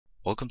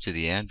Welcome to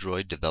the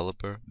Android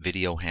Developer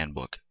Video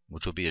Handbook,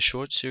 which will be a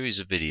short series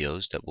of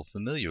videos that will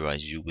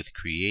familiarize you with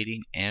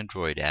creating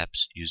Android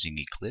apps using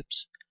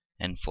Eclipse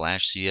and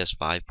Flash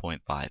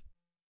CS5.5.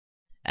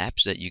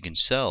 Apps that you can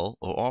sell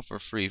or offer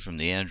free from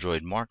the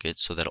Android market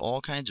so that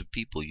all kinds of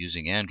people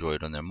using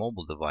Android on their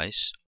mobile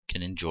device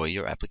can enjoy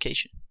your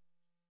application.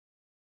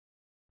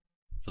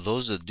 For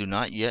those that do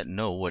not yet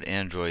know what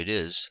Android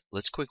is,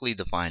 let's quickly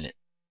define it.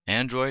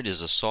 Android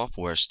is a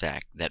software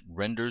stack that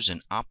renders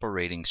an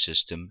operating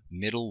system,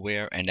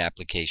 middleware, and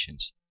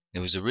applications. It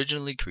was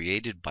originally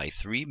created by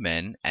three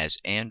men as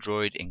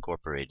Android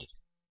Incorporated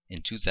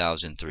in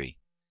 2003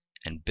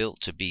 and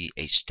built to be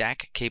a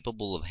stack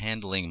capable of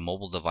handling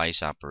mobile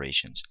device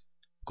operations.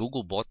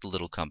 Google bought the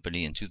little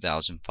company in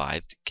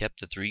 2005, kept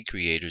the three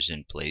creators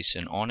in place,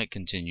 and on it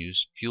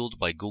continues, fueled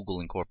by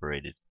Google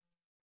Incorporated.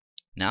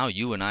 Now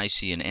you and I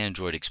see an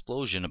Android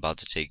explosion about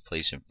to take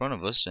place in front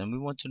of us, and we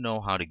want to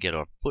know how to get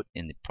our foot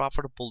in the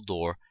profitable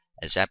door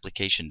as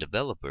application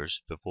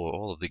developers before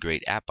all of the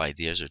great app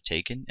ideas are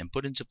taken and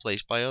put into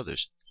place by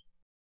others.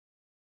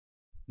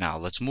 Now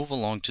let's move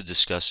along to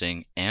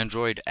discussing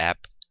Android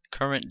app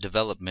current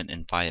development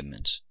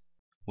environments,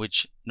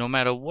 which no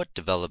matter what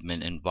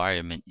development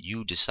environment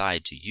you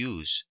decide to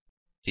use,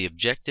 the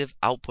objective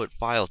output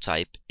file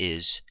type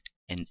is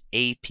an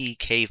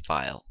APK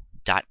file,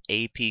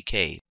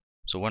 .apk.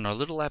 So when our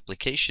little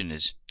application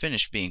is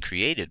finished being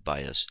created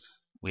by us,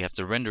 we have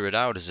to render it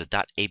out as a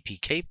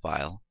 .apk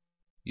file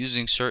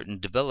using certain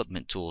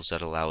development tools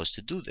that allow us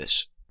to do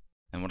this.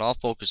 And what I'll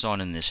focus on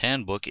in this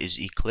handbook is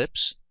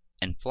Eclipse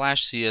and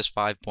Flash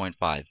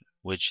CS5.5,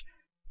 which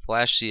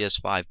Flash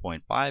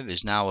CS5.5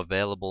 is now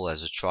available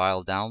as a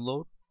trial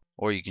download,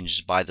 or you can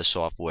just buy the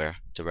software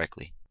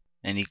directly.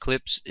 And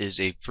Eclipse is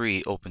a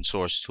free open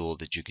source tool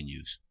that you can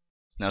use.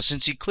 Now,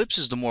 since Eclipse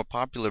is the more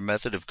popular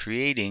method of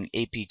creating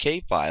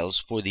APK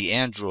files for the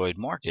Android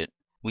market,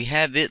 we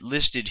have it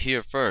listed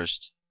here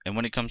first, and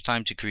when it comes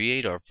time to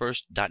create our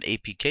first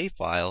 .apk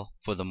file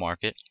for the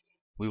market,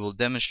 we will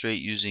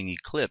demonstrate using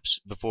Eclipse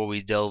before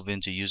we delve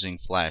into using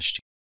Flash.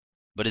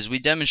 But as we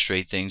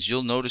demonstrate things,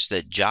 you'll notice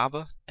that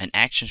Java and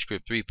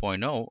ActionScript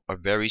 3.0 are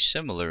very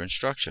similar in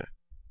structure,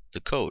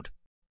 the code.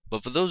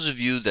 But for those of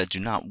you that do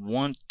not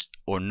want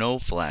or know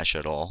Flash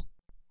at all,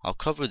 I'll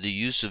cover the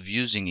use of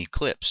using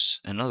Eclipse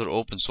and other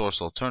open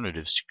source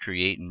alternatives to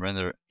create and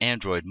render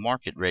Android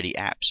market-ready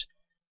apps.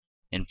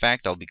 In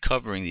fact, I'll be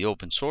covering the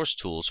open source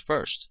tools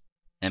first.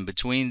 And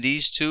between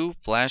these two,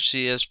 Flash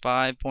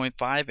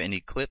CS5.5 and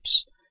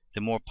Eclipse,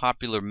 the more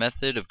popular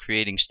method of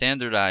creating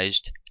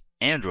standardized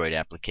Android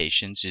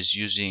applications is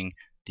using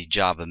the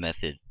Java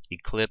method,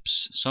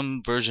 Eclipse,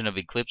 some version of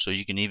Eclipse, or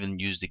you can even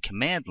use the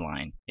command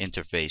line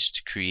interface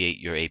to create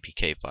your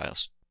APK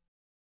files.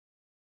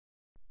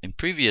 In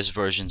previous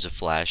versions of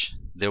Flash,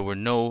 there were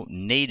no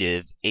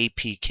native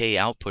APK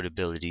output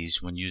abilities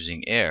when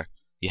using Air.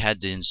 You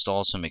had to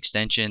install some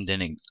extension,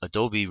 then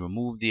Adobe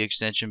removed the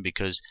extension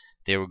because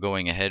they were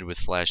going ahead with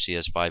Flash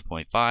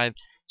CS5.5,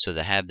 so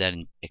to have that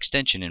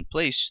extension in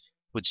place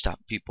would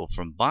stop people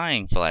from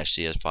buying Flash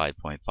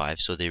CS5.5,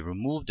 so they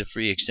removed the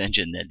free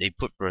extension that they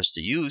put for us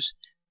to use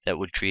that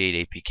would create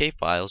APK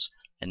files,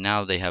 and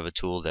now they have a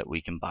tool that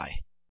we can buy.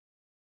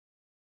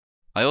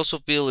 I also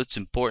feel it's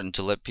important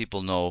to let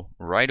people know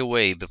right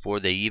away before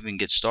they even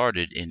get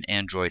started in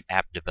Android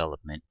app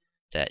development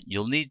that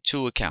you'll need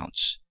two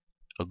accounts,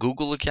 a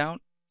Google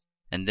account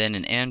and then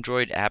an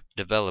Android app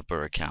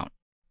developer account,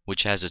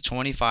 which has a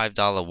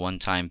 $25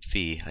 one-time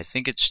fee. I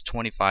think it's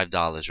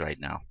 $25 right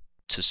now,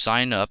 to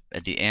sign up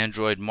at the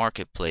Android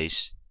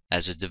marketplace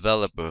as a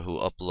developer who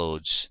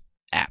uploads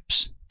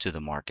apps to the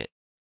market.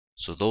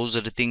 So those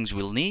are the things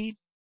we'll need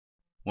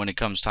when it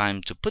comes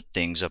time to put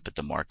things up at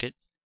the market.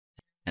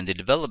 And the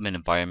development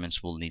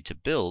environments we'll need to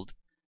build,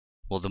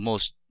 well, the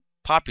most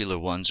popular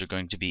ones are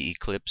going to be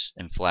Eclipse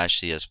and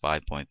Flash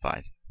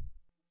CS5.5,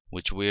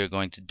 which we are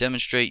going to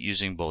demonstrate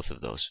using both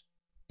of those.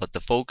 But the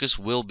focus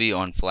will be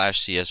on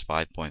Flash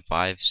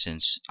CS5.5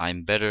 since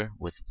I'm better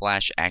with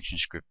Flash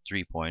ActionScript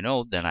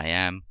 3.0 than I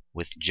am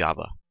with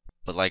Java.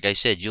 But like I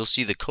said, you'll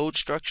see the code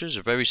structures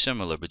are very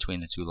similar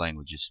between the two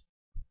languages.